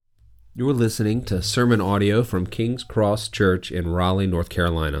You're listening to sermon audio from King's Cross Church in Raleigh, North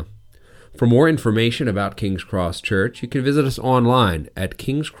Carolina. For more information about King's Cross Church, you can visit us online at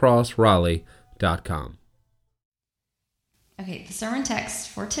kingscrossraleigh.com. Okay, the sermon text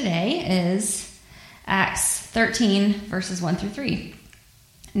for today is Acts 13, verses 1 through 3.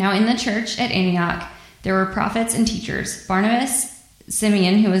 Now in the church at Antioch, there were prophets and teachers, Barnabas,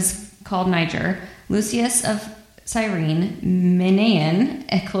 Simeon, who was called Niger, Lucius of Cyrene, Manaen,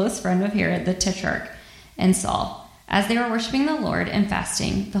 a close friend of Herod the Tetrarch, and Saul. As they were worshiping the Lord and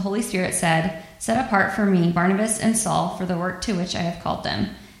fasting, the Holy Spirit said, "Set apart for me Barnabas and Saul for the work to which I have called them."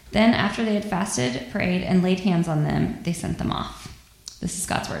 Then, after they had fasted, prayed, and laid hands on them, they sent them off. This is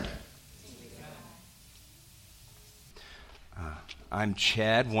God's word. I'm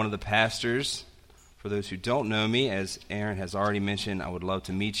Chad, one of the pastors. For those who don't know me, as Aaron has already mentioned, I would love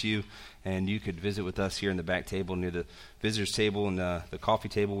to meet you, and you could visit with us here in the back table near the visitors table and the coffee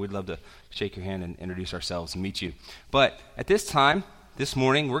table. We'd love to shake your hand and introduce ourselves and meet you. But at this time, this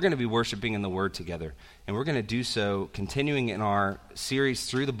morning, we're going to be worshiping in the Word together, and we're going to do so continuing in our series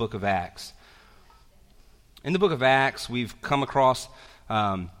through the book of Acts. In the book of Acts, we've come across,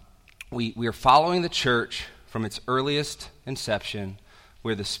 we are following the church from its earliest inception,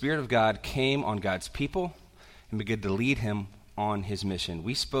 where the Spirit of God came on God's people and began to lead him on his mission.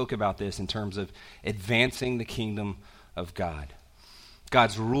 We spoke about this in terms of advancing the kingdom of God.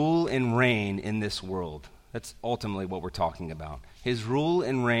 God's rule and reign in this world. That's ultimately what we're talking about. His rule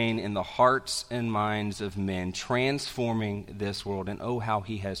and reign in the hearts and minds of men, transforming this world. And oh, how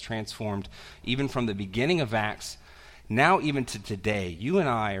he has transformed even from the beginning of Acts, now even to today. You and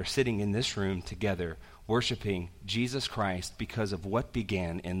I are sitting in this room together worshiping Jesus Christ because of what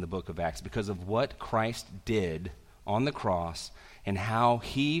began in the book of Acts, because of what Christ did on the cross and how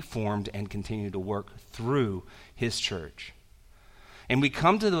he formed and continued to work through his church. And we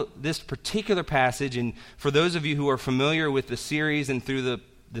come to this particular passage, and for those of you who are familiar with the series and through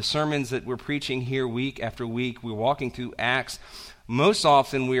the sermons that we're preaching here week after week, we're walking through Acts. Most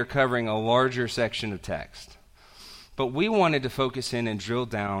often we are covering a larger section of text. But we wanted to focus in and drill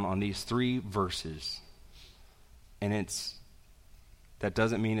down on these 3 verses. And that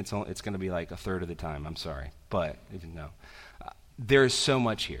doesn't mean it's going to be like a third of the time. I'm sorry. But even though there is so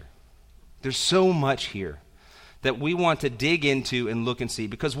much here. There's so much here that we want to dig into and look and see.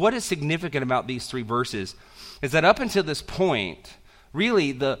 Because what is significant about these 3 verses is that up until this point,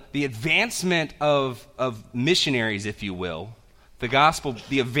 really the advancement of missionaries, if you will, the gospel,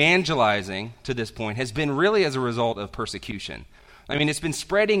 the evangelizing to this point has been really as a result of persecution. I mean, it's been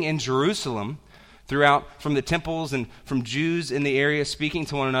spreading in Jerusalem throughout, from the temples and from Jews in the area speaking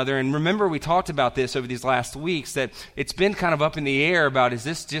to one another. And remember, we talked about this over these last weeks, that it's been kind of up in the air about, is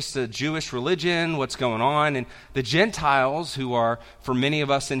this just a Jewish religion? What's going on? And the Gentiles, who are, for many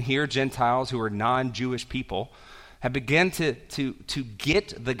of us in here, Gentiles who are non-Jewish people, have begun to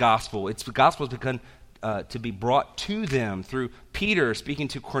get the gospel. The gospel has begun to be brought to them through Peter speaking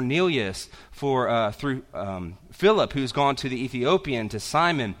to Cornelius, through Philip, who's gone to the Ethiopian, to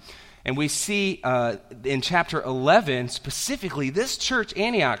Simon. And we see in chapter 11, specifically, this church,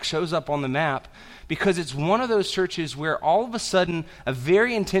 Antioch, shows up on the map because it's one of those churches where all of a sudden a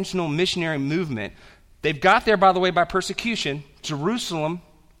very intentional missionary movement, they've got there, by the way, by persecution. Jerusalem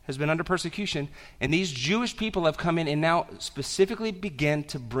has been under persecution, and these Jewish people have come in and now specifically begin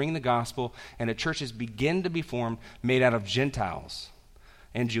to bring the gospel, and a church has begun to be formed made out of Gentiles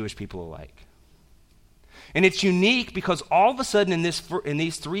and Jewish people alike. And it's unique because all of a sudden in these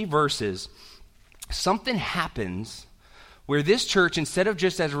 3 verses, something happens where this church, instead of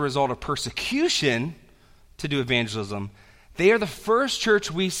just as a result of persecution to do evangelism, they are the first church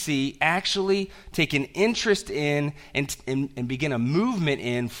we see actually take an interest in and begin a movement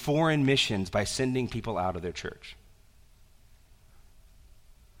in foreign missions by sending people out of their church.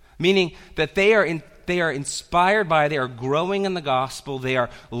 Meaning that they are inspired by, they are growing in the gospel, they are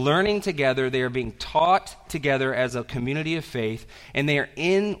learning together, they are being taught together as a community of faith, and they are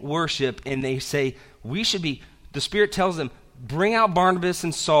in worship, and they say, the Spirit tells them, bring out Barnabas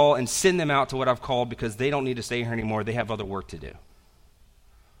and Saul and send them out to what I've called, because they don't need to stay here anymore, they have other work to do.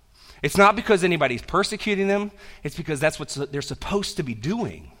 It's not because anybody's persecuting them, it's because that's what they're supposed to be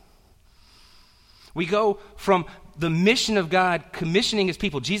doing. We go from the mission of God commissioning his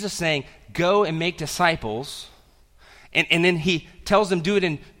people, Jesus saying, go and make disciples, and then he tells them do it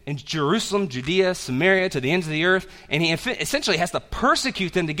in Jerusalem, Judea, Samaria, to the ends of the earth, and he essentially has to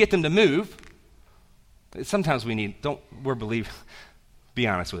persecute them to get them to move. Sometimes be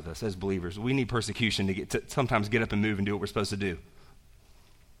honest with us as believers, we need persecution to sometimes get up and move and do what we're supposed to do.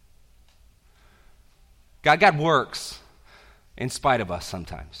 God works in spite of us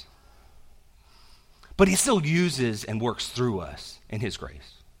sometimes. but he still uses and works through us in his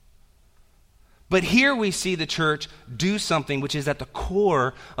grace. But here we see the church do something which is at the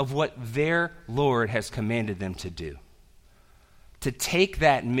core of what their Lord has commanded them to do. To take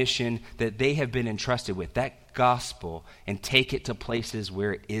that mission that they have been entrusted with, that gospel, and take it to places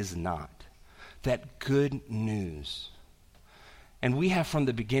where it is not. That good news. And we have from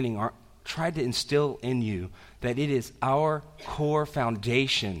the beginning tried to instill in you that it is our core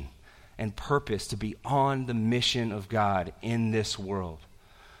foundation and purpose to be on the mission of God in this world.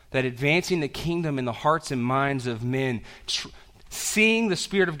 That advancing the kingdom in the hearts and minds of men, seeing the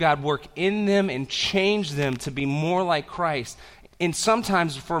Spirit of God work in them and change them to be more like Christ, and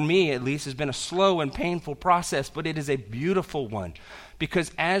sometimes, for me at least, has been a slow and painful process, but it is a beautiful one.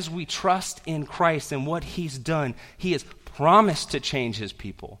 Because as we trust in Christ and what he's done, he has promised to change his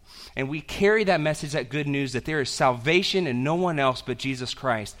people. And we carry that message, that good news, that there is salvation in no one else but Jesus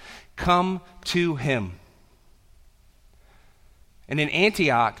Christ. Come to him. And in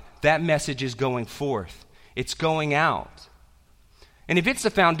Antioch, that message is going forth. It's going out. And if it's the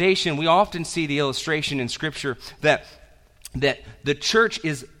foundation, we often see the illustration in Scripture that the church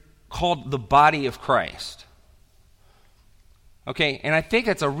is called the body of Christ. Okay, and I think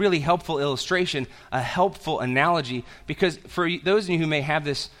that's a really helpful illustration, a helpful analogy, because for those of you who may have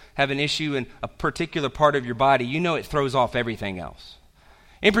an issue in a particular part of your body, you know it throws off everything else.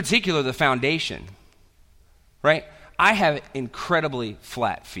 In particular, the foundation, right? I have incredibly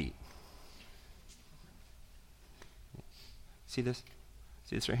flat feet. See this?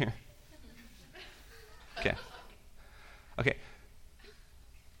 See this right here? Okay.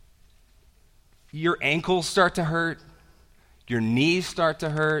 Your ankles start to hurt. Your knees start to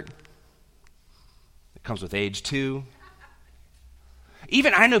hurt. It comes with age too.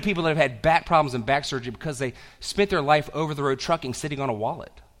 Even I know people that have had back problems and back surgery because they spent their life over the road trucking, sitting on a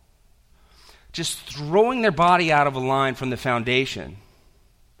wallet. Just throwing their body out of a line from the foundation,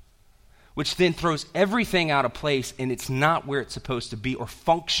 which then throws everything out of place, and it's not where it's supposed to be or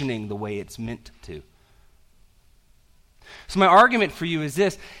functioning the way it's meant to. So my argument for you is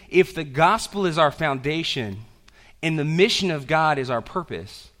this: if the gospel is our foundation and the mission of God is our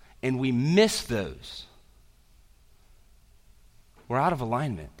purpose, and we miss those, we're out of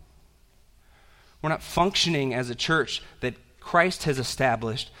alignment. We're not functioning as a church that Christ has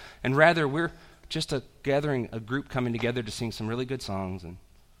established, and rather we're just a group coming together to sing some really good songs and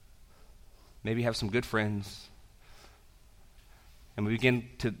maybe have some good friends. And we begin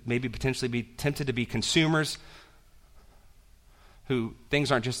to maybe potentially be tempted to be consumers who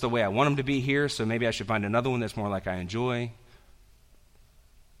things aren't just the way I want them to be here, so maybe I should find another one that's more like I enjoy.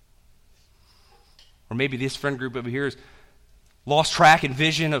 Or maybe this friend group over here is lost track and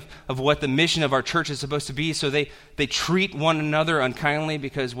vision of what the mission of our church is supposed to be, so they treat one another unkindly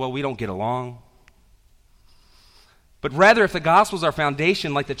because, well, we don't get along. But rather, if the gospel is our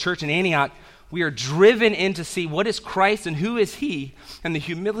foundation, like the church in Antioch, we are driven in to see what is Christ and who is he, and the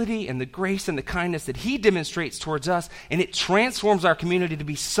humility and the grace and the kindness that he demonstrates towards us, and it transforms our community to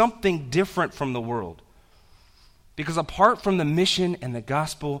be something different from the world. Because apart from the mission and the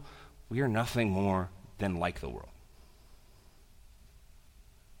gospel, we are nothing more than like the world.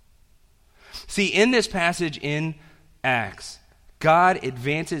 See, in this passage in Acts, God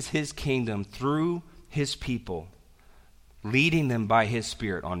advances his kingdom through his people, leading them by his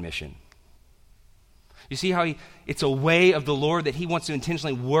Spirit on mission. You see how it's a way of the Lord that he wants to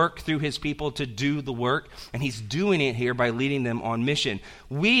intentionally work through his people to do the work, and he's doing it here by leading them on mission.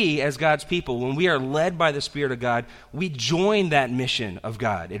 We, as God's people, when we are led by the Spirit of God, we join that mission of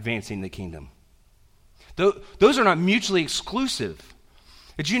God, advancing the kingdom. Those are not mutually exclusive.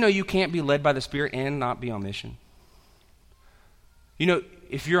 Did you know you can't be led by the Spirit and not be on mission? You know,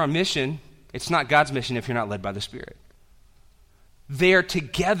 if you're on mission, it's not God's mission if you're not led by the Spirit. They are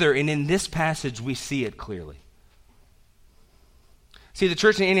together, and in this passage we see it clearly. See, the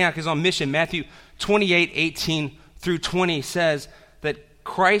church in Antioch is on mission. Matthew 28:18 through 20 says that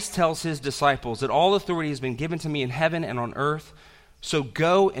Christ tells his disciples that all authority has been given to me in heaven and on earth, so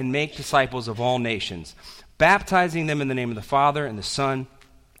go and make disciples of all nations, baptizing them in the name of the Father and the Son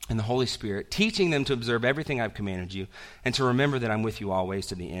and the Holy Spirit, teaching them to observe everything I've commanded you, and to remember that I'm with you always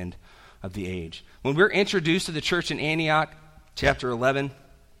to the end of the age. When we're introduced to the church in Antioch, in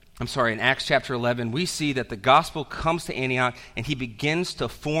Acts chapter 11, we see that the gospel comes to Antioch and he begins to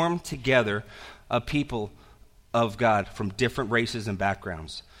form together a people of God from different races and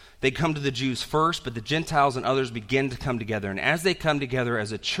backgrounds. They come to the Jews first, but the Gentiles and others begin to come together. And as they come together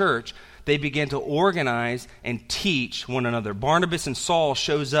as a church, they begin to organize and teach one another. Barnabas and Saul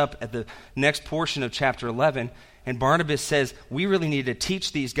shows up at the next portion of chapter 11, And Barnabas says, we really need to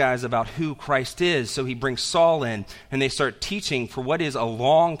teach these guys about who Christ is. So he brings Saul in, and they start teaching for what is a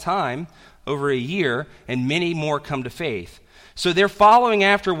long time, over a year, and many more come to faith. So they're following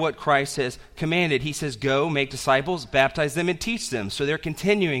after what Christ has commanded. He says, go, make disciples, baptize them, and teach them. So they're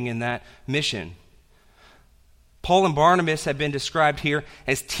continuing in that mission. Paul and Barnabas have been described here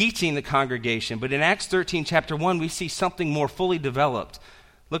as teaching the congregation. But in Acts 13, chapter 1, we see something more fully developed.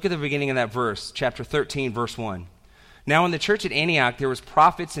 Look at the beginning of that verse, chapter 13, verse 1. Now in the church at Antioch there was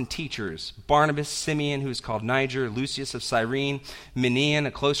prophets and teachers, Barnabas, Simeon, who is called Niger, Lucius of Cyrene, Manaen,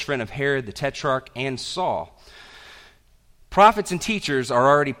 a close friend of Herod the Tetrarch, and Saul. Prophets and teachers are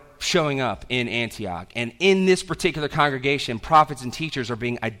already showing up in Antioch. And in this particular congregation, prophets and teachers are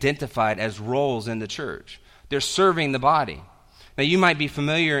being identified as roles in the church. They're serving the body. Now, you might be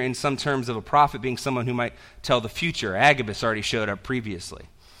familiar in some terms of a prophet being someone who might tell the future. Agabus already showed up previously.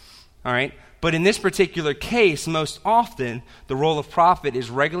 All right? But in this particular case, most often, the role of prophet is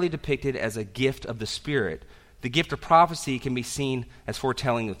regularly depicted as a gift of the Spirit. The gift of prophecy can be seen as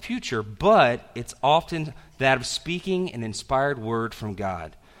foretelling the future, but it's often that of speaking an inspired word from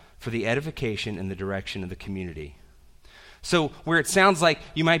God for the edification and the direction of the community. So where it sounds like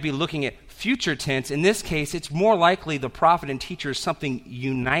you might be looking at future tense, in this case, it's more likely the prophet and teacher is something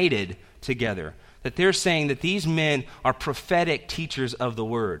united together. That they're saying that these men are prophetic teachers of the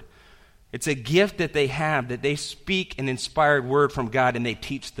word. It's a gift that they have, that they speak an inspired word from God and they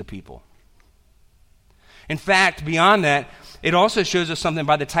teach the people. In fact, beyond that, it also shows us something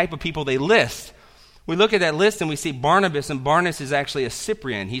by the type of people they list. We look at that list and we see Barnabas, and Barnabas is actually a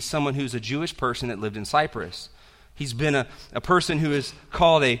Cyprian. He's someone who's a Jewish person that lived in Cyprus. He's been a person who is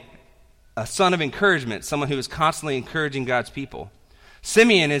called a son of encouragement, someone who is constantly encouraging God's people.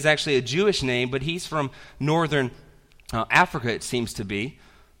 Simeon is actually a Jewish name, but he's from northern Africa, it seems to be.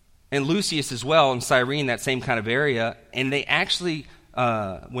 And Lucius as well in Cyrene, that same kind of area. And they actually,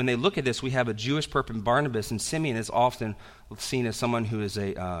 when they look at this, we have a Jewish person, Barnabas, and Simeon is often seen as someone who is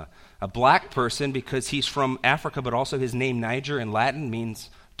a black person because he's from Africa, but also his name Niger in Latin means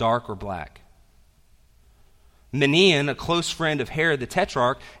dark or black. Manaen, a close friend of Herod the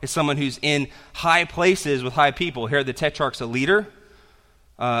Tetrarch, is someone who's in high places with high people. Herod the Tetrarch's a leader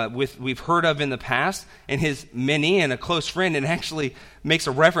we've heard of in the past, and his Manaen, a close friend, and actually makes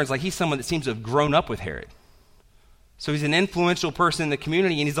a reference like he's someone that seems to have grown up with Herod. So he's an influential person in the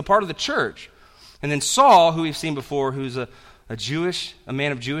community, and he's a part of the church. And then Saul, who we've seen before, who's a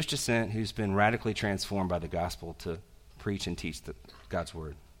man of Jewish descent, who's been radically transformed by the gospel to preach and teach God's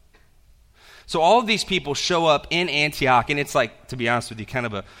word. So all of these people show up in Antioch, and it's like, to be honest with you, kind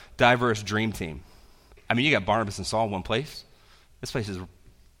of a diverse dream team. I mean, you got Barnabas and Saul in one place. This place has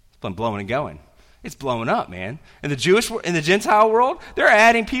been blowing and going. It's blowing up, man. In the Gentile world, they're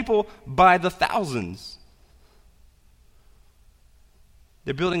adding people by the thousands.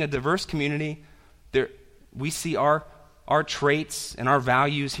 They're building a diverse community. We see our traits and our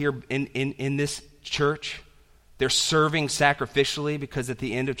values here in this church. They're serving sacrificially because at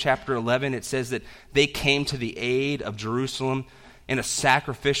the end of chapter 11 it says that they came to the aid of Jerusalem in a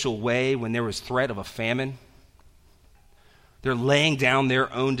sacrificial way when there was threat of a famine. They're laying down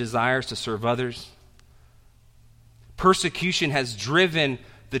their own desires to serve others. Persecution has driven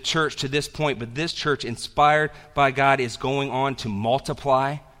the church to this point, but this church, inspired by God, is going on to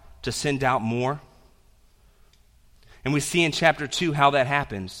multiply, to send out more. And we see in chapter 2 how that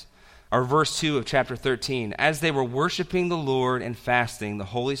happens. Or verse 2 of chapter 13. As they were worshiping the Lord and fasting, the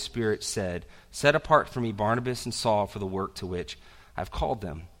Holy Spirit said, set apart for me Barnabas and Saul for the work to which I've called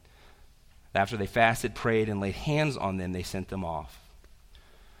them. After they fasted, prayed, and laid hands on them, they sent them off.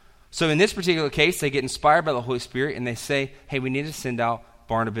 So in this particular case, they get inspired by the Holy Spirit and they say, hey, we need to send out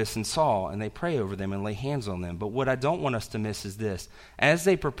Barnabas and Saul, and they pray over them and lay hands on them. But what I don't want us to miss is this. As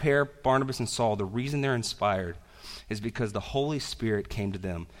they prepare Barnabas and Saul, the reason they're inspired is because the Holy Spirit came to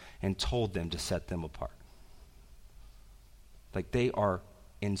them and told them to set them apart. Like they are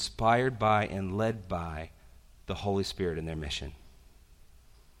inspired by and led by the Holy Spirit in their mission.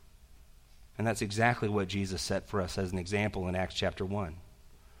 And that's exactly what Jesus set for us as an example in Acts chapter 1.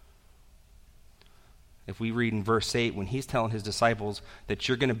 If we read in verse 8, when he's telling his disciples that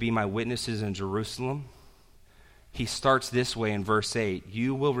you're going to be my witnesses in Jerusalem, he starts this way in verse 8,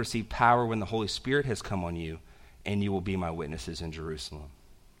 you will receive power when the Holy Spirit has come on you, and you will be my witnesses in Jerusalem.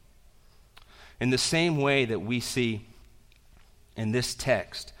 In the same way that we see in this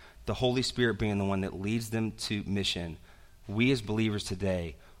text, the Holy Spirit being the one that leads them to mission, we as believers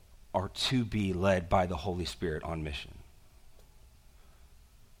today are to be led by the Holy Spirit on mission.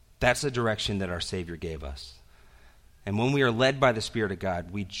 That's the direction that our Savior gave us. And when we are led by the Spirit of God,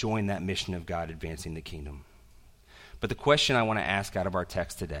 we join that mission of God advancing the kingdom. But the question I want to ask out of our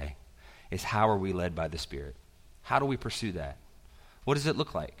text today is, how are we led by the Spirit? How do we pursue that? What does it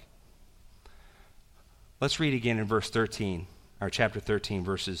look like? Let's read again in verse 13, or chapter 13,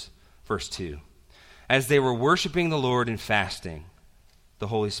 verse 2. As they were worshiping the Lord and fasting, the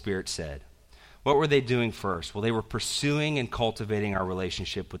Holy Spirit said. What were they doing first? Well, they were pursuing and cultivating our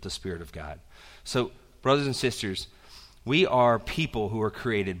relationship with the Spirit of God. So, brothers and sisters, we are people who are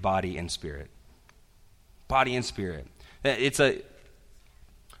created body and spirit. Body and spirit. It's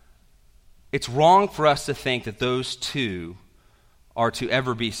wrong for us to think that those two are to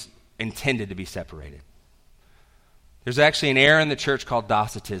ever be intended to be separated. There's actually an era in the church called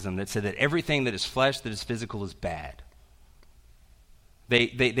Docetism that said that everything that is flesh, that is physical, is bad.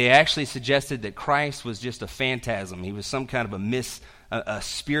 They actually suggested that Christ was just a phantasm. He was some kind of a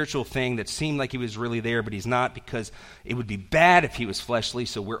spiritual thing that seemed like he was really there, but he's not, because it would be bad if he was fleshly,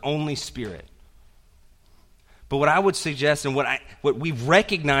 so we're only spirit. But what I would suggest, and what we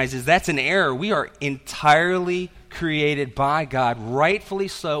recognize, is that's an error. We are entirely created by God, rightfully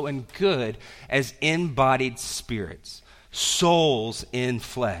so and good, as embodied spirits, souls in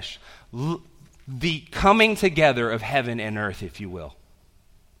flesh, the coming together of heaven and earth, if you will.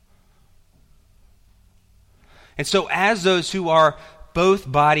 And so as those who are both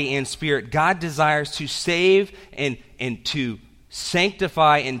body and spirit, God desires to save and to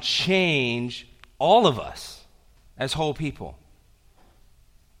sanctify and change all of us as whole people.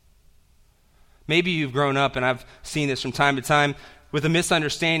 Maybe you've grown up, and I've seen this from time to time, with a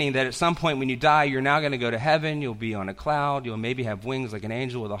misunderstanding that at some point when you die, you're now going to go to heaven, you'll be on a cloud, you'll maybe have wings like an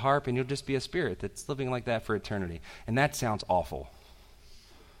angel with a harp, and you'll just be a spirit that's living like that for eternity. And that sounds awful.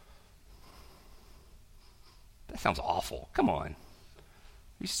 That sounds awful. Come on. Are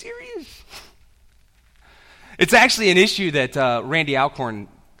you serious? It's actually an issue that Randy Alcorn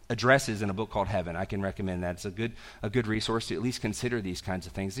addresses in a book called Heaven. I can recommend that. It's a good resource to at least consider these kinds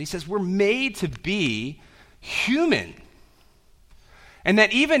of things. He says we're made to be human. And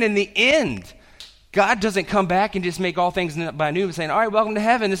that even in the end, God doesn't come back and just make all things by new and saying, all right, welcome to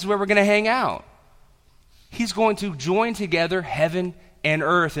heaven. This is where we're going to hang out. He's going to join together heaven and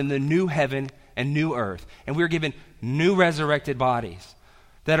earth in the new heaven and new earth. And we're given new resurrected bodies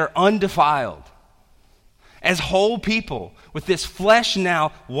that are undefiled, as whole people, with this flesh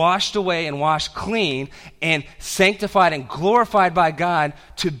now washed away and washed clean and sanctified and glorified by God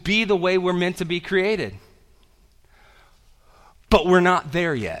to be the way we're meant to be created. But we're not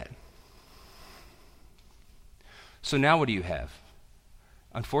there yet. So now what do you have?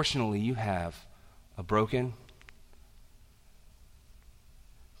 Unfortunately, you have a broken,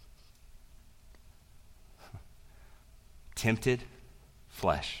 tempted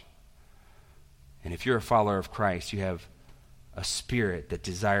flesh. And if you're a follower of Christ, you have a spirit that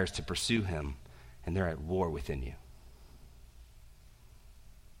desires to pursue him, and they're at war within you.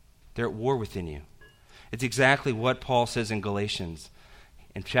 They're at war within you. It's exactly what Paul says in Galatians.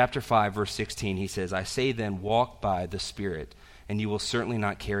 In chapter 5, verse 16, he says, I say then, walk by the Spirit, and you will certainly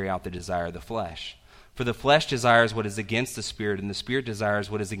not carry out the desire of the flesh. For the flesh desires what is against the Spirit, and the Spirit desires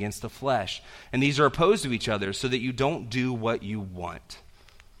what is against the flesh. And these are opposed to each other, so that you don't do what you want.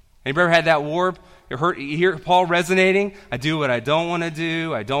 Anybody ever had that war? You hear Paul resonating? I do what I don't want to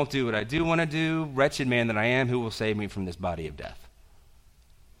do. I don't do what I do want to do. Wretched man that I am, who will save me from this body of death?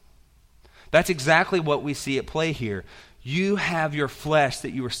 That's exactly what we see at play here. You have your flesh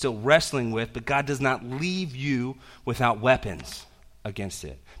that you are still wrestling with, but God does not leave you without weapons against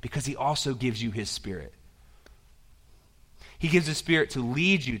it, because he also gives you his Spirit. He gives his Spirit to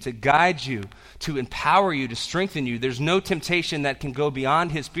lead you, to guide you, to empower you, to strengthen you. There's no temptation that can go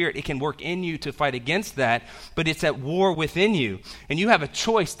beyond his Spirit. It can work in you to fight against that, but it's at war within you. And you have a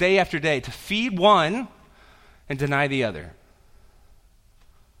choice day after day to feed one and deny the other.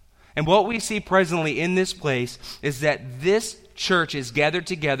 And what we see presently in this place is that this church is gathered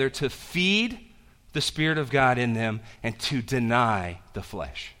together to feed the Spirit of God in them and to deny the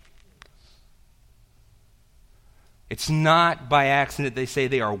flesh. It's not by accident they say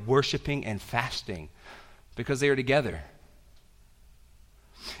they are worshiping and fasting, because they are together.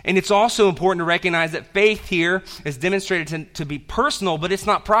 And it's also important to recognize that faith here is demonstrated to be personal, but it's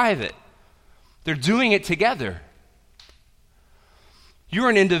not private. They're doing it together. You're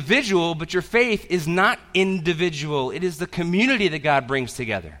an individual, but your faith is not individual. It is the community that God brings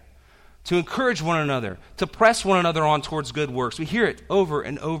together to encourage one another, to press one another on towards good works. We hear it over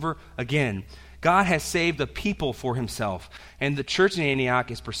and over again. God has saved a people for himself, and the church in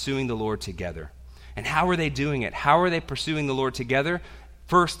Antioch is pursuing the Lord together. And how are they doing it? How are they pursuing the Lord together?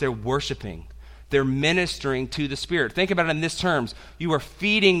 First, they're worshiping. They're ministering to the Spirit. Think about it in this terms. You are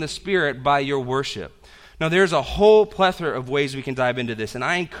feeding the Spirit by your worship. Now, there's a whole plethora of ways we can dive into this, and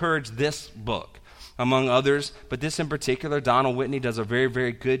I encourage this book, among others, but this in particular, Donald Whitney does a very,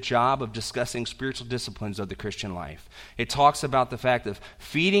 very good job of discussing spiritual disciplines of the Christian life. It talks about the fact of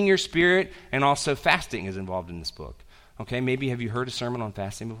feeding your spirit, and also fasting is involved in this book. Okay, maybe have you heard a sermon on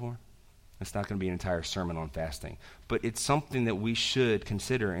fasting before? It's not going to be an entire sermon on fasting, but it's something that we should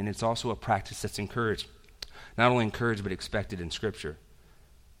consider, and it's also a practice that's encouraged. Not only encouraged, but expected in Scripture.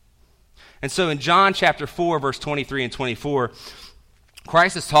 And so in John chapter 4, verse 23 and 24,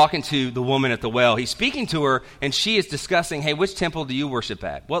 Christ is talking to the woman at the well. He's speaking to her, and she is discussing, hey, which temple do you worship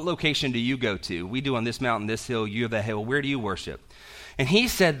at? What location do you go to? We do on this mountain, this hill, you have that hill. Where do you worship? And he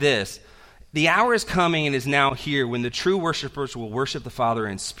said this, the hour is coming and is now here when the true worshipers will worship the Father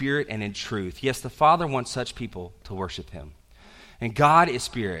in spirit and in truth. Yes, the Father wants such people to worship him. And God is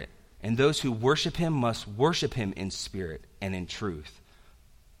spirit, and those who worship him must worship him in spirit and in truth.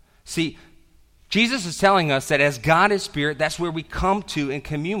 See, Jesus is telling us that as God is spirit, that's where we come to and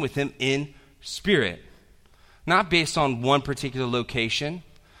commune with him in spirit. Not based on one particular location.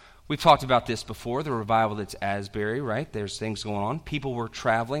 We've talked about this before, the revival that's Asbury, right? There's things going on. People were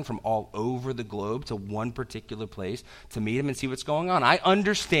traveling from all over the globe to one particular place to meet him and see what's going on. I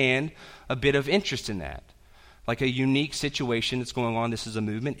understand a bit of interest in that. Like a unique situation that's going on. This is a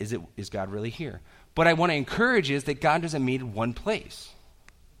movement. Is God really here? What I want to encourage is that God doesn't meet in one place.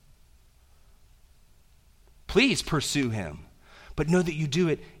 Please pursue him, but know that you do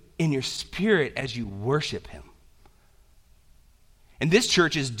it in your spirit as you worship him. And this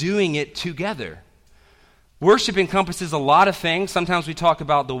church is doing it together. Worship encompasses a lot of things. Sometimes we talk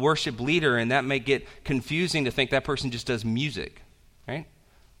about the worship leader, and that may get confusing to think that person just does music, right?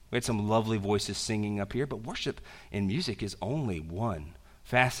 We had some lovely voices singing up here, but worship in music is only one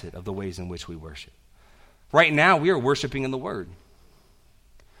facet of the ways in which we worship. Right now, we are worshiping in the Word.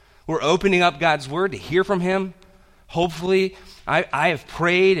 We're opening up God's Word to hear from him. Hopefully, I have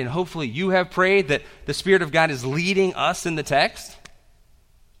prayed, and hopefully you have prayed, that the Spirit of God is leading us in the text.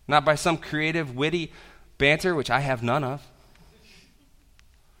 Not by some creative, witty banter, which I have none of.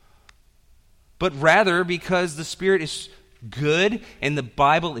 But rather because the Spirit is good, and the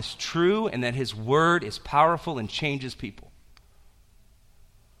Bible is true, and that his Word is powerful and changes people.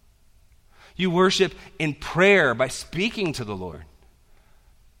 You worship in prayer by speaking to the Lord.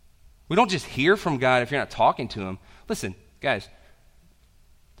 We don't just hear from God if you're not talking to him. Listen, guys,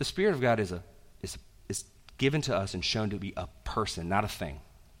 the Spirit of God is given to us and shown to be a person, not a thing.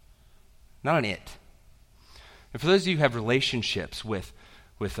 Not an it. And for those of you who have relationships with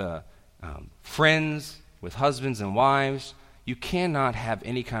friends, with husbands and wives, you cannot have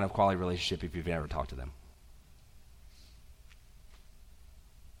any kind of quality relationship if you've never talked to them.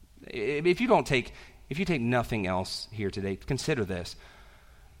 If you take nothing else here today, consider this.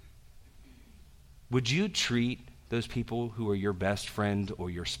 Would you treat those people who are your best friend or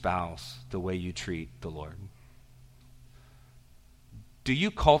your spouse the way you treat the Lord? Do you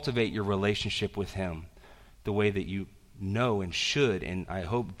cultivate your relationship with him the way that you know and should, and I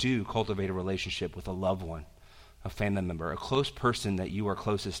hope do, cultivate a relationship with a loved one, a family member, a close person that you are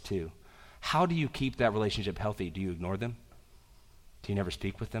closest to? How do you keep that relationship healthy? Do you ignore them? Do you never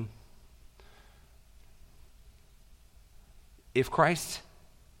speak with them? If Christ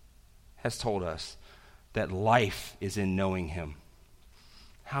has told us that life is in knowing him,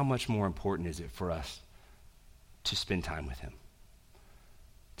 how much more important is it for us to spend time with him,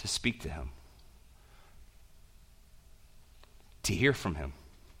 to speak to him, to hear from him?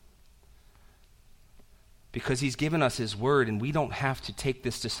 Because he's given us his word, and we don't have to take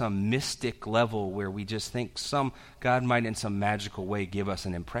this to some mystic level where we just think God might in some magical way give us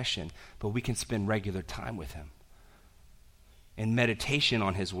an impression, but we can spend regular time with him in meditation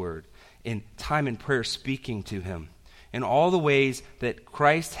on his word, in time in prayer speaking to him, in all the ways that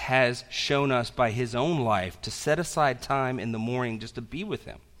Christ has shown us by his own life to set aside time in the morning just to be with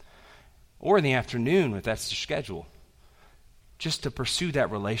him, or in the afternoon if that's your schedule, just to pursue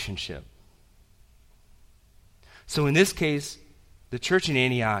that relationship. So in this case, the church in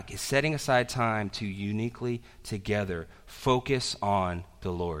Antioch is setting aside time to uniquely together focus on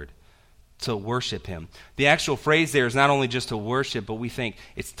the Lord, to worship him. The actual phrase there is not only just to worship, but we think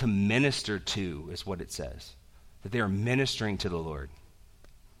it's to minister to, is what it says. That they are ministering to the Lord.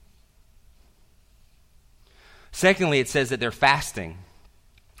 Secondly, it says that they're fasting.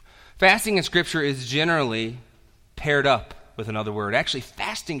 Fasting in Scripture is generally paired up with another word. Actually,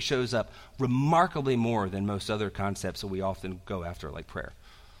 fasting shows up remarkably more than most other concepts that we often go after, like prayer.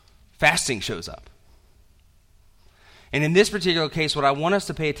 Fasting shows up. And in this particular case, what I want us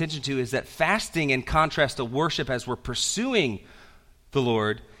to pay attention to is that fasting, in contrast to worship as we're pursuing the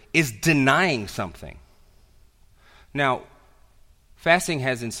Lord, is denying something. Now, fasting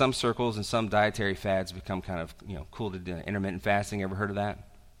has in some circles and some dietary fads become kind of cool to do. Intermittent fasting, ever heard of that?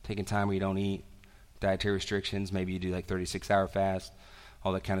 Taking time where you don't eat, dietary restrictions, maybe you do like 36-hour fast,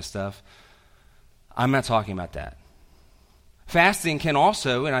 all that kind of stuff. I'm not talking about that. Fasting can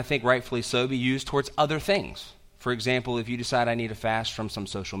also, and I think rightfully so, be used towards other things. For example, if you decide I need to fast from some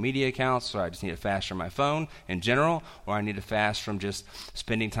social media accounts, or I just need to fast from my phone in general, or I need to fast from just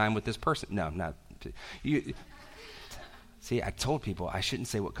spending time with this person. No, not. See, I told people I shouldn't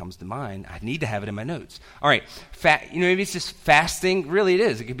say what comes to mind. I need to have it in my notes. All right, maybe it's just fasting. Really, it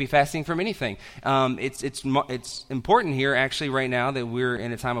is. It could be fasting from anything. It's important here, actually, right now that we're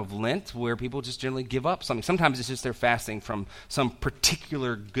in a time of Lent where people just generally give up something. Sometimes it's just they're fasting from some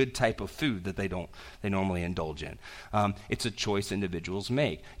particular good type of food that they normally indulge in. It's a choice individuals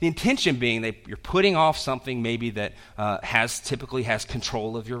make. The intention being that you're putting off something maybe that typically has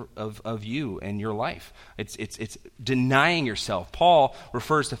control of you and your life. It's denying yourself. Paul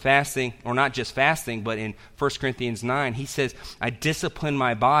refers to fasting, or not just fasting, but in 1 Corinthians 9, he says, I discipline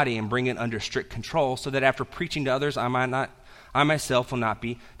my body and bring it under strict control so that after preaching to others, I myself will not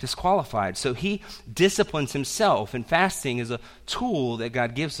be disqualified. So he disciplines himself, and fasting is a tool that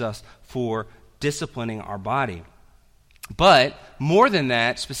God gives us for disciplining our body. But more than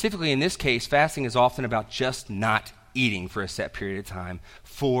that, specifically in this case, fasting is often about just not eating for a set period of time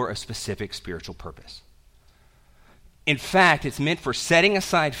for a specific spiritual purpose. In fact, it's meant for setting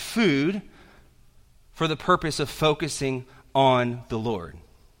aside food for the purpose of focusing on the Lord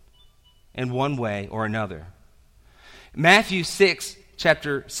in one way or another. Matthew 6,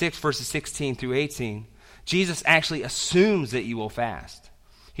 chapter 6, verses 16 through 18, Jesus actually assumes that you will fast.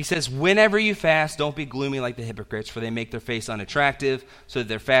 He says, whenever you fast, don't be gloomy like the hypocrites, for they make their face unattractive so that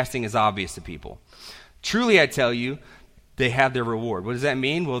their fasting is obvious to people. Truly, I tell you, they have their reward. What does that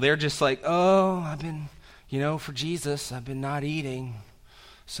mean? Well, they're just like, I've been... for Jesus, I've been not eating,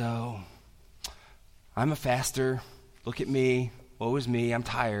 so I'm a faster. Look at me. Woe is me. I'm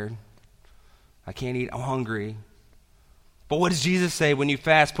tired. I can't eat. I'm hungry. But what does Jesus say when you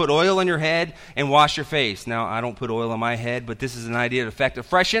fast? Put oil on your head and wash your face. Now, I don't put oil on my head, but this is an idea of effect to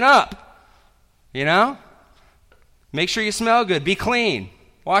freshen up. Make sure you smell good. Be clean.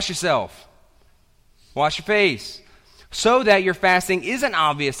 Wash yourself. Wash your face. So that your fasting isn't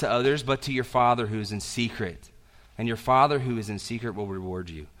obvious to others, but to your Father who is in secret. And your Father who is in secret will reward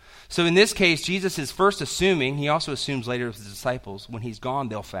you. So in this case, Jesus is first assuming, he also assumes later with his disciples, when he's gone,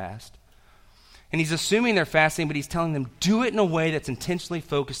 they'll fast. And he's assuming they're fasting, but he's telling them, do it in a way that's intentionally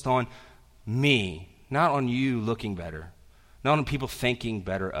focused on me, not on you looking better, not on people thinking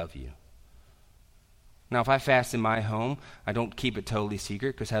better of you. Now, if I fast in my home, I don't keep it totally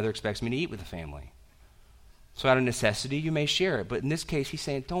secret because Heather expects me to eat with the family. So out of necessity, you may share it. But in this case, he's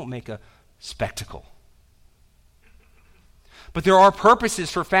saying, don't make a spectacle. But there are purposes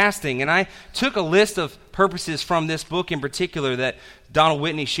for fasting. And I took a list of purposes from this book in particular that Donald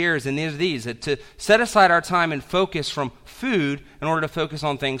Whitney shares. And these that to set aside our time and focus from food in order to focus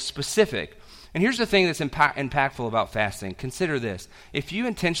on things specific. And here's the thing that's impactful about fasting. Consider this. If you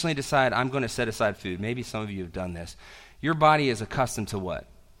intentionally decide, I'm going to set aside food, maybe some of you have done this, your body is accustomed to what?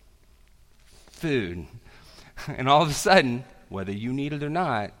 Food. And all of a sudden, whether you need it or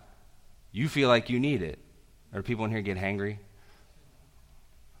not, you feel like you need it. Or people in here get hangry?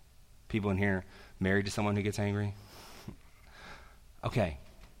 People in here married to someone who gets angry? Okay.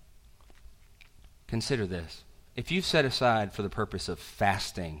 Consider this. If you've set aside for the purpose of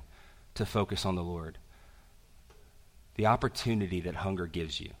fasting to focus on the Lord, the opportunity that hunger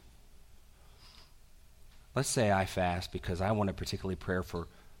gives you. Let's say I fast because I want to particularly pray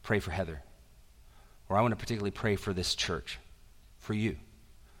for Heather. Or I want to particularly pray for this church, for you.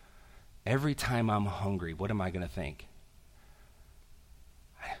 Every time I'm hungry, what am I going to think?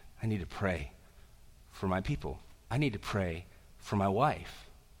 I need to pray for my people. I need to pray for my wife.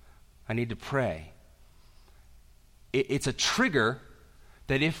 I need to pray. It's a trigger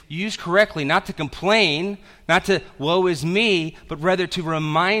that if used correctly, not to complain, not to woe is me, but rather to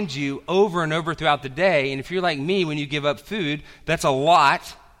remind you over and over throughout the day. And if you're like me, when you give up food, that's a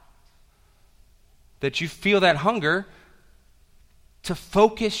lot. That you feel that hunger to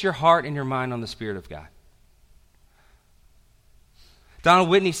focus your heart and your mind on the Spirit of God. Donald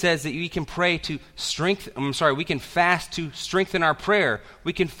Whitney says that we can we can fast to strengthen our prayer.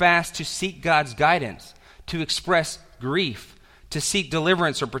 We can fast to seek God's guidance, to express grief, to seek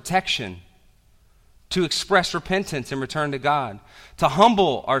deliverance or protection, to express repentance and return to God, to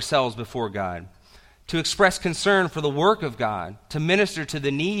humble ourselves before God, to express concern for the work of God, to minister to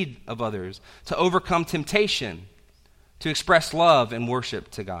the need of others, to overcome temptation, to express love and worship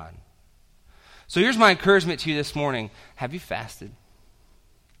to God. So here's my encouragement to you this morning. Have you fasted?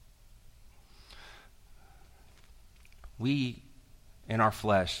 We, in our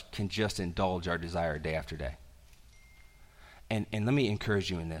flesh, can just indulge our desire day after day. And let me encourage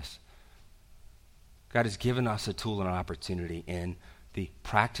you in this. God has given us a tool and an opportunity in the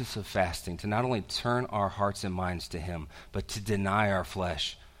practice of fasting to not only turn our hearts and minds to him, but to deny our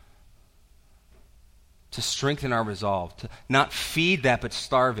flesh, to strengthen our resolve, to not feed that but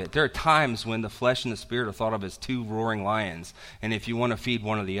starve it. There are times when the flesh and the spirit are thought of as two roaring lions, and if you want to feed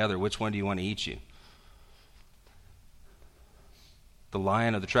one or the other, which one do you want to eat you? The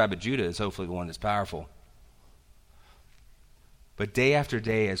lion of the tribe of Judah is hopefully the one that's powerful. But day after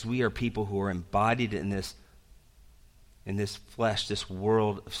day, as we are people who are embodied in this flesh, this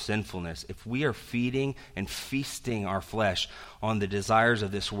world of sinfulness, if we are feeding and feasting our flesh on the desires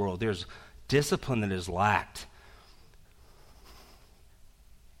of this world, there's discipline that is lacked.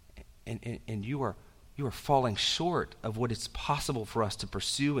 And you are falling short of what it's possible for us to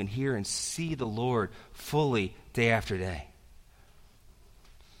pursue and hear and see the Lord fully day after day.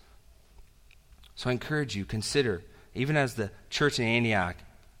 So I encourage you, consider, even as the church in Antioch,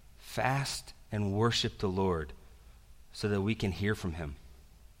 fast and worship the Lord so that we can hear from him.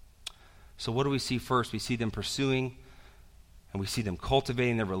 So what do we see first? We see them pursuing and we see them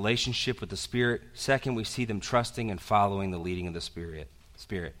cultivating their relationship with the Spirit. Second, we see them trusting and following the leading of the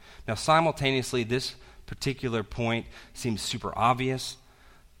Spirit. Now, simultaneously, this particular point seems super obvious,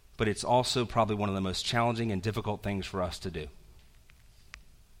 but it's also probably one of the most challenging and difficult things for us to do,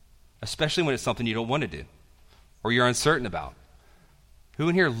 especially when it's something you don't want to do or you're uncertain about. Who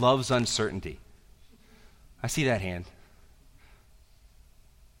in here loves uncertainty? I see that hand.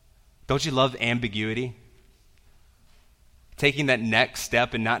 Don't you love ambiguity? Taking that next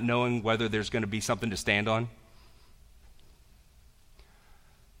step and not knowing whether there's going to be something to stand on?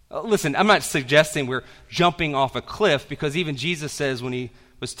 Listen, I'm not suggesting we're jumping off a cliff, because even Jesus says when he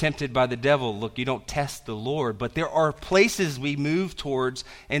was tempted by the devil, look, you don't test the Lord, but there are places we move towards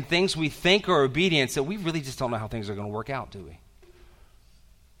and things we think are obedience that we really just don't know how things are going to work out, do we?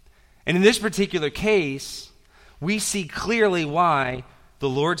 And in this particular case, we see clearly why the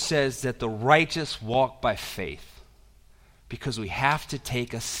Lord says that the righteous walk by faith, because we have to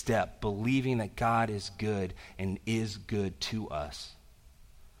take a step believing that God is good and is good to us.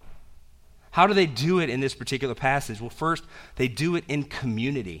 How do they do it in this particular passage? Well, first, they do it in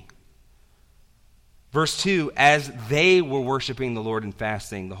community. Verse 2, as they were worshiping the Lord and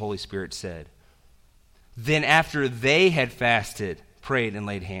fasting, the Holy Spirit said, then after they had fasted, prayed, and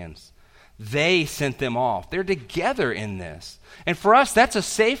laid hands, they sent them off. They're together in this. And for us, that's a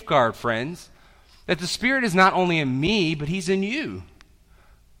safeguard, friends, that the Spirit is not only in me, but he's in you.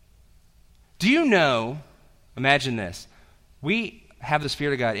 Do you know, imagine this, we have the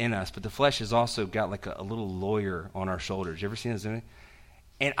Spirit of God in us, but the flesh has also got like a little lawyer on our shoulders. You ever seen this?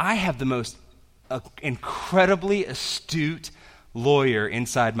 And I have the most incredibly astute lawyer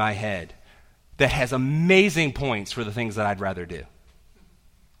inside my head that has amazing points for the things that I'd rather do.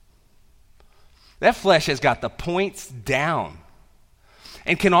 That flesh has got the points down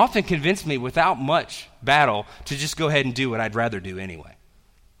and can often convince me without much battle to just go ahead and do what I'd rather do anyway.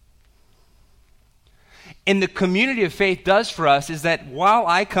 And the community of faith does for us is that while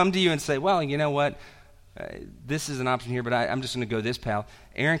I come to you and say, well, you know what, this is an option here, but I'm just going to go this path,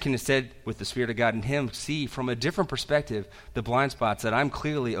 Aaron can instead, with the Spirit of God in him, see from a different perspective the blind spots that I'm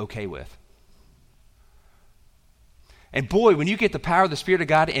clearly okay with. And boy, when you get the power of the Spirit of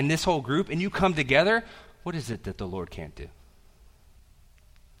God in this whole group and you come together, what is it that the Lord can't do?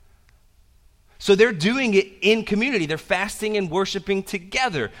 So they're doing it in community. They're fasting and worshiping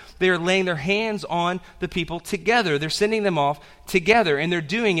together. They're laying their hands on the people together. They're sending them off together, and they're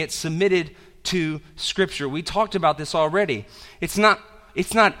doing it submitted to Scripture. We talked about this already. It's not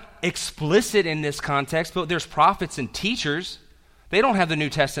explicit in this context, but there's prophets and teachers. They don't have the New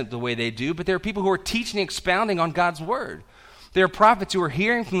Testament the way they do, but there are people who are teaching and expounding on God's Word. There are prophets who are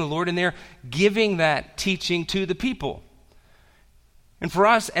hearing from the Lord, and they're giving that teaching to the people. And for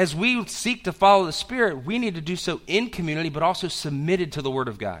us, as we seek to follow the Spirit, we need to do so in community, but also submitted to the Word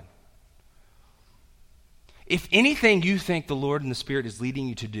of God. If anything you think the Lord and the Spirit is leading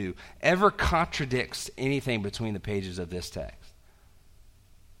you to do ever contradicts anything between the pages of this text,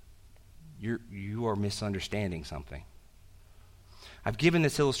 you are misunderstanding something. I've given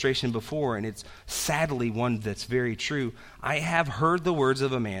this illustration before, and it's sadly one that's very true. I have heard the words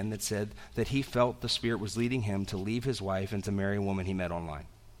of a man that said that he felt the Spirit was leading him to leave his wife and to marry a woman he met online.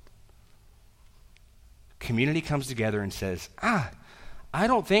 Community comes together and says, I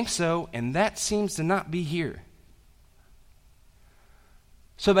don't think so, and that seems to not be here.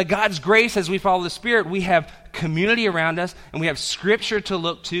 So by God's grace, as we follow the Spirit, we have community around us, and we have Scripture to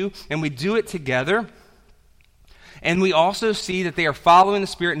look to, and we do it together. And we also see that they are following the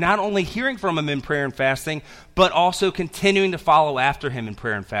Spirit, not only hearing from Him in prayer and fasting, but also continuing to follow after Him in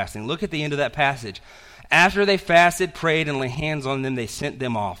prayer and fasting. Look at the end of that passage. After they fasted, prayed, and laid hands on them, they sent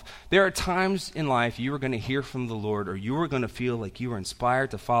them off. There are times in life you are going to hear from the Lord, or you are going to feel like you are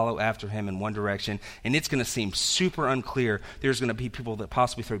inspired to follow after Him in one direction, and it's going to seem super unclear. There's going to be people that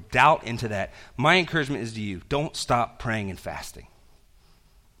possibly throw doubt into that. My encouragement is to you, don't stop praying and fasting.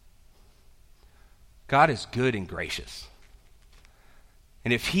 God is good and gracious.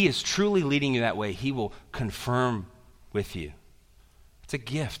 And if He is truly leading you that way, He will confirm with you. It's a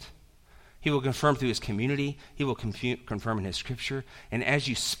gift. He will confirm through His community. He will confirm in His Scripture. And as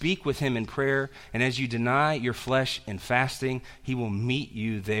you speak with Him in prayer, and as you deny your flesh in fasting, He will meet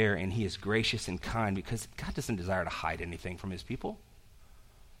you there, and He is gracious and kind, because God doesn't desire to hide anything from His people.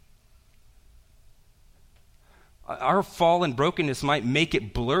 Our fall and brokenness might make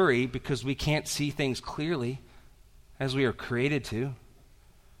it blurry because we can't see things clearly as we are created to.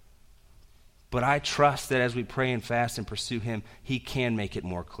 But I trust that as we pray and fast and pursue Him, He can make it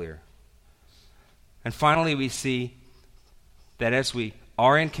more clear. And finally, we see that as we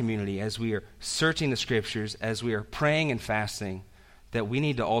are in community, as we are searching the Scriptures, as we are praying and fasting, that we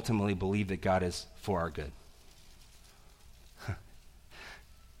need to ultimately believe that God is for our good.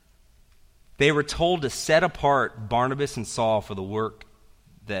 They were told to set apart Barnabas and Saul for the work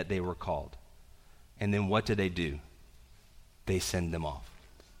that they were called. And then what did they do? They send them off.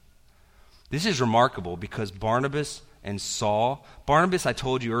 This is remarkable because Barnabas and Saul, Barnabas, I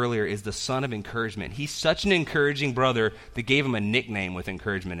told you earlier, is the son of encouragement. He's such an encouraging brother that gave him a nickname with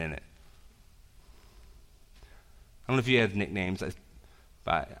encouragement in it. I don't know if you have nicknames,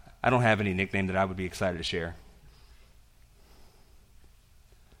 but I don't have any nickname that I would be excited to share.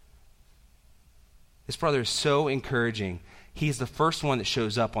 This brother is so encouraging. He's the first one that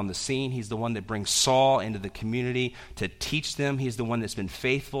shows up on the scene. He's the one that brings Saul into the community to teach them. He's the one that's been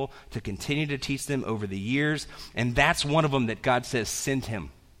faithful to continue to teach them over the years. And that's one of them that God says, send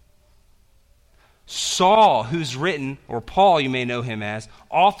him. Saul, who's written, or Paul you may know him as,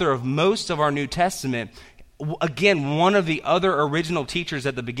 author of most of our New Testament, again, one of the other original teachers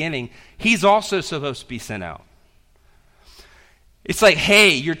at the beginning, he's also supposed to be sent out. It's like,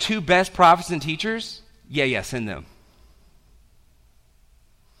 hey, your two best prophets and teachers? Yeah, send them.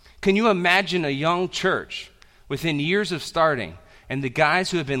 Can you imagine a young church within years of starting, and the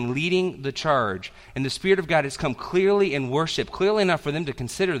guys who have been leading the charge, and the Spirit of God has come clearly in worship, clearly enough for them to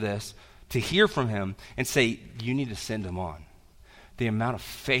consider this, to hear from Him, and say, you need to send them on. The amount of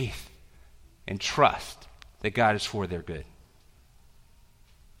faith and trust that God is for their good.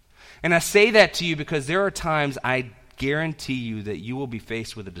 And I say that to you because there are times I guarantee you that you will be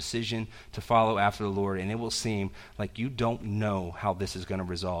faced with a decision to follow after the Lord, and it will seem like you don't know how this is going to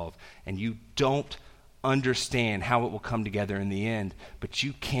resolve, and you don't understand how it will come together in the end, but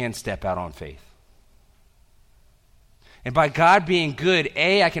you can step out on faith. And by God being good,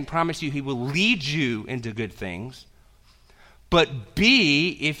 A, I can promise you He will lead you into good things, but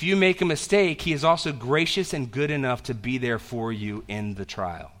B, if you make a mistake, He is also gracious and good enough to be there for you in the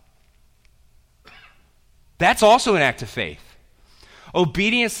trial. That's also an act of faith.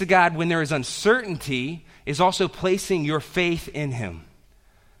 Obedience to God when there is uncertainty is also placing your faith in Him,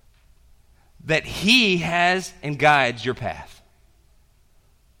 that He has and guides your path.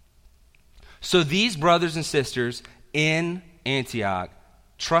 So these brothers and sisters in Antioch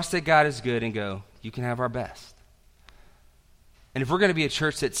trust that God is good and go, you can have our best. And if we're going to be a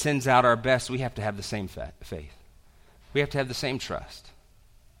church that sends out our best, we have to have the same faith. We have to have the same trust.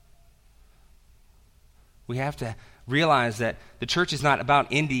 We have to realize that the church is not about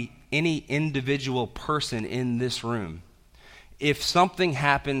any individual person in this room. If something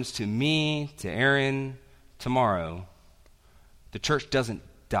happens to me, to Aaron, tomorrow, the church doesn't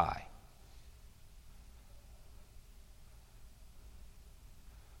die.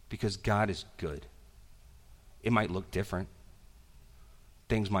 Because God is good. It might look different.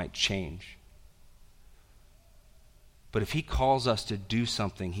 Things might change. But if He calls us to do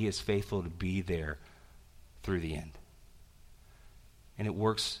something, He is faithful to be there through the end. And it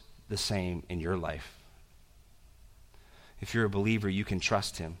works the same in your life. If you're a believer, you can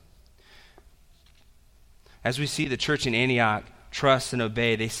trust Him. As we see the church in Antioch trust and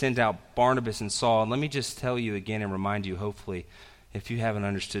obey, they send out Barnabas and Saul. And let me just tell you again and remind you, hopefully, if you haven't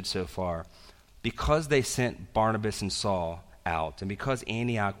understood so far, because they sent Barnabas and Saul out. And because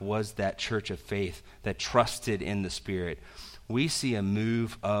Antioch was that church of faith that trusted in the Spirit, we see a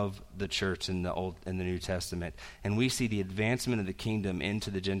move of the church in the New Testament, and we see the advancement of the kingdom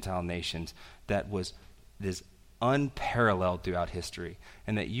into the Gentile nations that is unparalleled throughout history,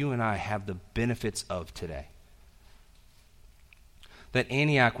 and that you and I have the benefits of today. That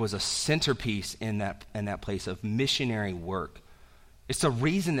Antioch was a centerpiece in that place of missionary work. It's the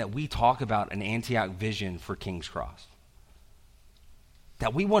reason that we talk about an Antioch vision for King's Cross.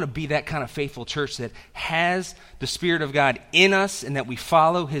 That we want to be that kind of faithful church that has the Spirit of God in us and that we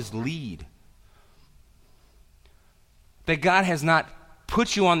follow His lead. That God has not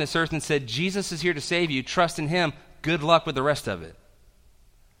put you on this earth and said, Jesus is here to save you, trust in Him, good luck with the rest of it.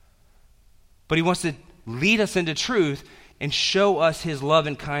 But He wants to lead us into truth and show us His love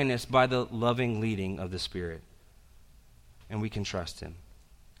and kindness by the loving leading of the Spirit. And we can trust Him.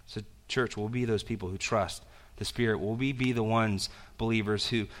 So church, we'll be those people who trust the Spirit. Will we be the ones, believers,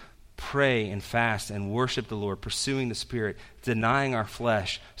 who pray and fast and worship the Lord, pursuing the Spirit, denying our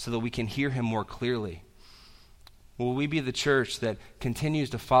flesh so that we can hear Him more clearly? Will we be the church that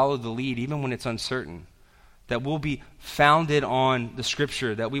continues to follow the lead even when it's uncertain? That we'll be founded on the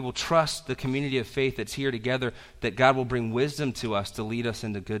Scripture, that we will trust the community of faith that's here together, that God will bring wisdom to us to lead us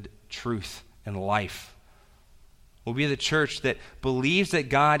into good truth and life? We'll be the church that believes that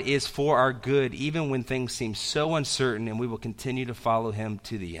God is for our good even when things seem so uncertain, and we will continue to follow Him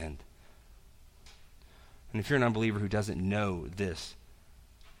to the end. And if you're an unbeliever who doesn't know this,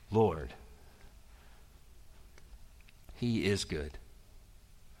 Lord, He is good.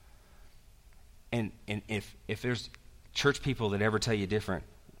 And if there's church people that ever tell you different,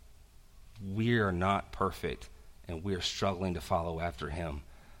 we are not perfect, and we are struggling to follow after Him,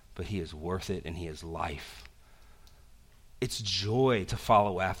 but He is worth it, and He is life. It's joy to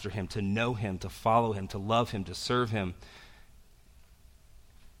follow after Him, to know Him, to follow Him, to love Him, to serve Him.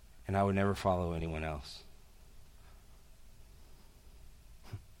 And I would never follow anyone else.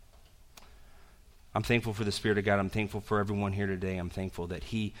 I'm thankful for the Spirit of God. I'm thankful for everyone here today. I'm thankful that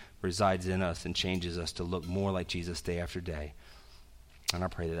He resides in us and changes us to look more like Jesus day after day. And I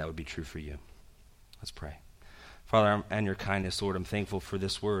pray that that would be true for you. Let's pray. Father, and your kindness, Lord, I'm thankful for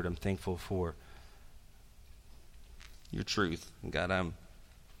this word. I'm thankful for your truth. And God, I'm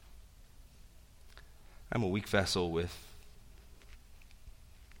a weak vessel with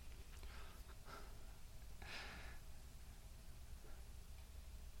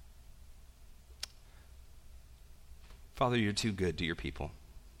Father, you're too good to your people.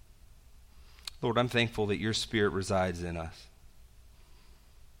 Lord, I'm thankful that your Spirit resides in us.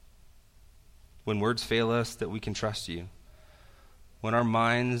 When words fail us, that we can trust you. When our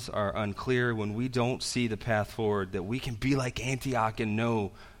minds are unclear, when we don't see the path forward, that we can be like Antioch and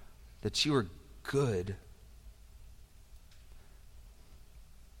know that you are good.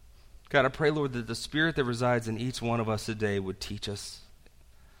 God, I pray, Lord, that the Spirit that resides in each one of us today would teach us,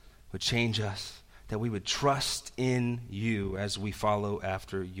 would change us, that we would trust in you as we follow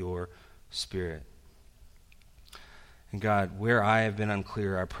after your Spirit. And God, where I have been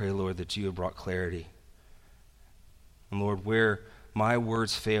unclear, I pray, Lord, that you have brought clarity. And Lord, where my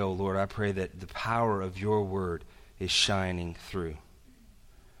words fail, Lord, I pray that the power of your word is shining through.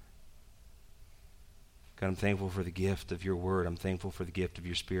 God, I'm thankful for the gift of your word. I'm thankful for the gift of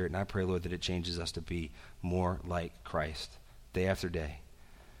your Spirit. And I pray, Lord, that it changes us to be more like Christ day after day.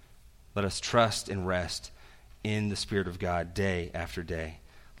 Let us trust and rest in the Spirit of God day after day.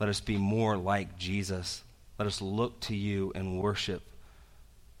 Let us be more like Jesus. Let us look to you and worship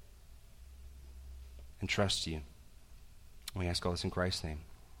and trust you. We ask all this in Christ's name.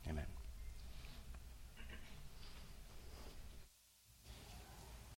 Amen.